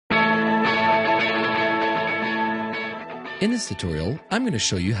In this tutorial, I'm going to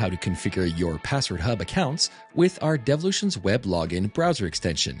show you how to configure your Password Hub accounts with our Devolutions web login browser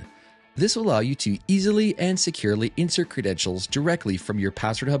extension. This will allow you to easily and securely insert credentials directly from your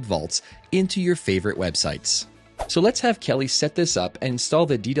Password Hub vaults into your favorite websites. So let's have Kelly set this up and install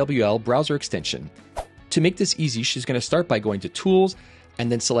the DWL browser extension. To make this easy, she's going to start by going to Tools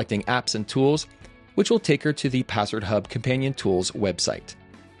and then selecting Apps and Tools, which will take her to the Password Hub Companion Tools website.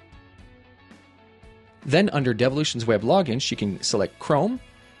 Then under Devolutions Web Login, she can select Chrome,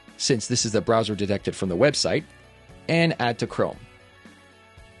 since this is the browser detected from the website, and add to Chrome.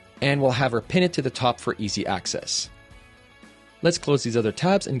 And we'll have her pin it to the top for easy access. Let's close these other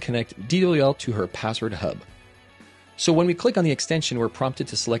tabs and connect DWL to her Password Hub. So when we click on the extension, we're prompted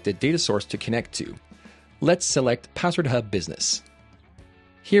to select a data source to connect to. Let's select Password Hub Business.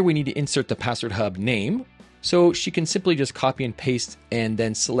 Here we need to insert the Password Hub name, so she can simply just copy and paste and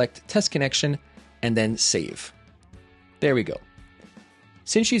then select Test Connection and then save. There we go.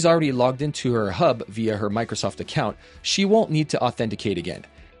 Since she's already logged into her hub via her Microsoft account, she won't need to authenticate again.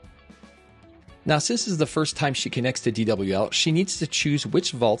 Now, since this is the first time she connects to DWL, she needs to choose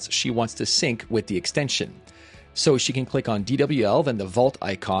which vaults she wants to sync with the extension. So she can click on DWL, then the vault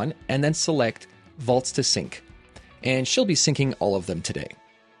icon, and then select Vaults to Sync. And she'll be syncing all of them today.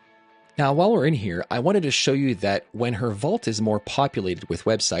 Now, while we're in here, I wanted to show you that when her vault is more populated with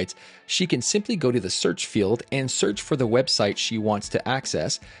websites, she can simply go to the search field and search for the website she wants to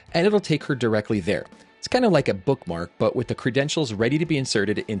access, and it'll take her directly there. It's kind of like a bookmark, but with the credentials ready to be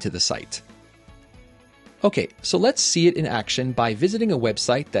inserted into the site. Okay, so let's see it in action by visiting a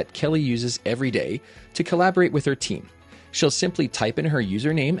website that Kelly uses every day to collaborate with her team. She'll simply type in her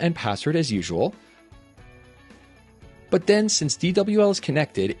username and password as usual. But then, since DWL is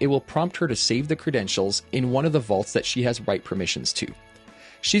connected, it will prompt her to save the credentials in one of the vaults that she has write permissions to.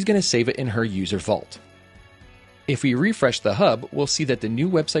 She's going to save it in her user vault. If we refresh the hub, we'll see that the new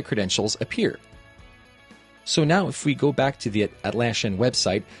website credentials appear. So now if we go back to the Atlassian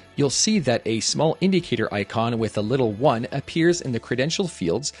website, you'll see that a small indicator icon with a little 1 appears in the credential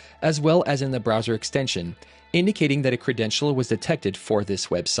fields as well as in the browser extension, indicating that a credential was detected for this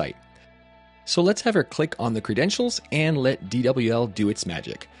website. So let's have her click on the credentials and let DWL do its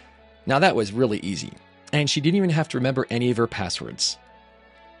magic. Now that was really easy, and she didn't even have to remember any of her passwords.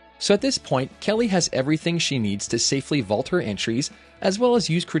 So at this point, Kelly has everything she needs to safely vault her entries, as well as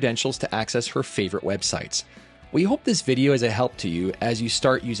use credentials to access her favorite websites. We hope this video is a help to you as you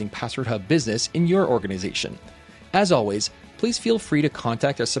start using Password Hub Business in your organization. As always, please feel free to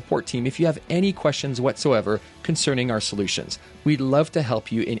contact our support team if you have any questions whatsoever concerning our solutions. We'd love to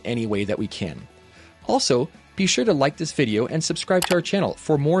help you in any way that we can. Also, be sure to like this video and subscribe to our channel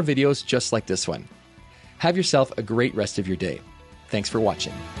for more videos just like this one. Have yourself a great rest of your day. Thanks for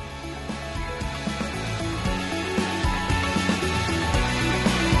watching.